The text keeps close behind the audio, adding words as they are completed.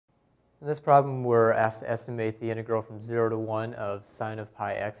In this problem, we're asked to estimate the integral from 0 to 1 of sine of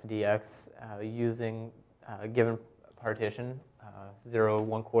pi x dx using a given partition, 0,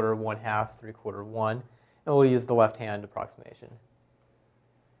 1/4, 1/2, 3/4, 1, and we'll use the left-hand approximation.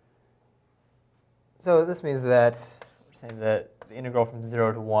 So this means that we're saying that the integral from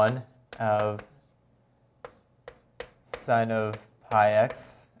 0 to 1 of sine of pi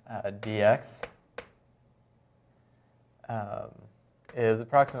x dx is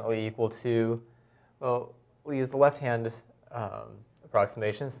approximately equal to, well, we'll use the left-hand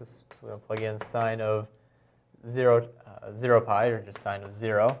approximation, so we're going to plug in sine of 0 pi, or just sine of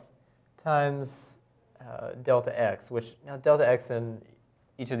 0, times delta x, which now delta x in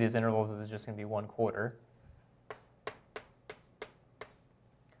each of these intervals is just going to be 1/4.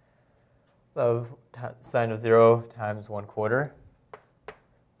 So sine of 0 times 1/4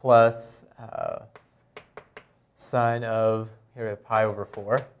 plus sine of, here we have pi over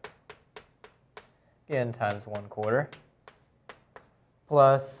 4, again times 1/4,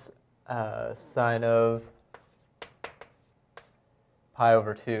 plus sine of pi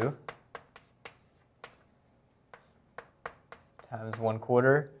over 2 times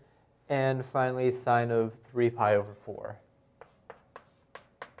 1/4, and finally sine of 3 pi over 4.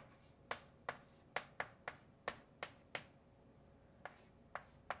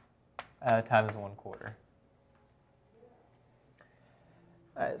 Times 1/4.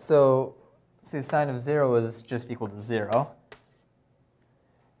 All right, so see, the sine of 0 is just equal to 0.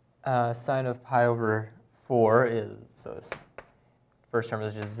 Sine of pi over 4 is, so this first term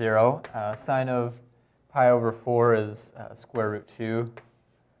is just 0. Sine of pi over 4 is square root 2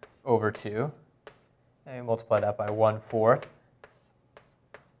 over 2. And we multiply that by 1/4.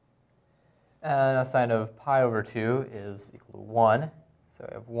 And now sine of pi over 2 is equal to 1. So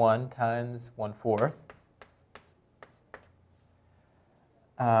we have 1 times 1/4.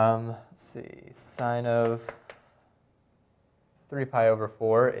 Let's see, sine of 3 pi over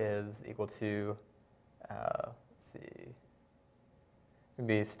 4 is equal to, let's see, it's going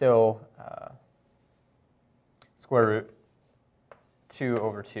to be still square root 2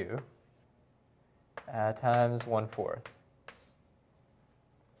 over 2 times 1/4.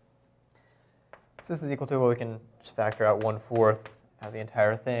 So this is equal to, well, we can just factor out 1/4 out of the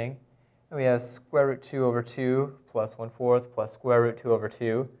entire thing. And we have square root 2 over 2 plus 1/4 plus square root 2 over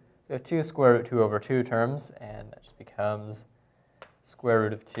 2. We have two square root 2 over 2 terms, and that just becomes square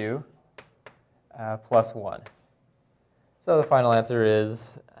root of 2 plus 1. So the final answer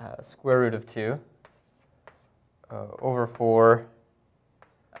is square root of 2 over 4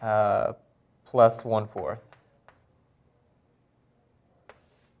 plus 1/4.